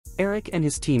Eric and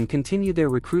his team continue their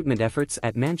recruitment efforts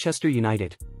at Manchester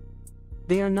United.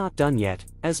 They are not done yet,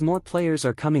 as more players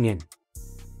are coming in.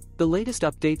 The latest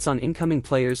updates on incoming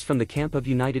players from the camp of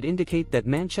United indicate that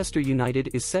Manchester United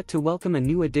is set to welcome a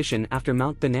new addition after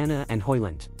Mount Banana and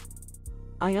Højlund.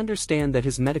 I understand that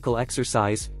his medical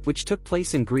exercise, which took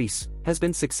place in Greece, has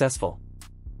been successful.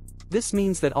 This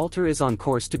means that Alter is on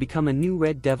course to become a new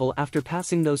Red Devil after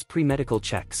passing those pre-medical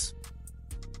checks.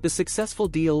 The successful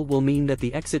deal will mean that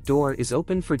the exit door is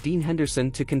open for Dean Henderson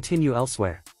to continue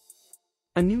elsewhere.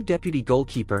 A new deputy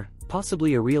goalkeeper,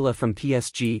 possibly Areola from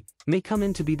PSG, may come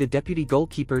in to be the deputy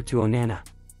goalkeeper to Onana.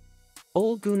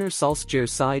 Ole Gunnar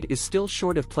Solskjaer's side is still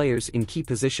short of players in key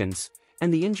positions,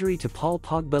 and the injury to Paul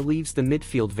Pogba leaves the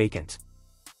midfield vacant.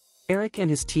 Eric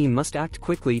and his team must act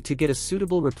quickly to get a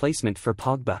suitable replacement for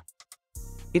Pogba.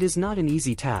 It is not an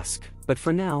easy task, but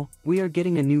for now, we are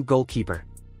getting a new goalkeeper.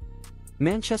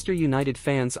 Manchester United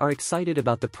fans are excited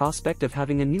about the prospect of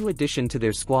having a new addition to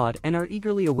their squad and are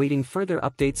eagerly awaiting further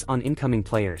updates on incoming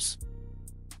players.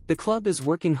 The club is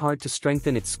working hard to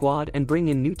strengthen its squad and bring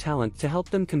in new talent to help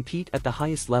them compete at the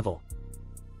highest level.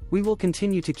 We will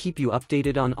continue to keep you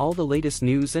updated on all the latest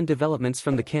news and developments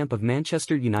from the camp of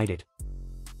Manchester United.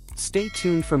 Stay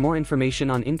tuned for more information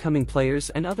on incoming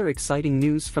players and other exciting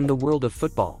news from the world of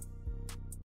football.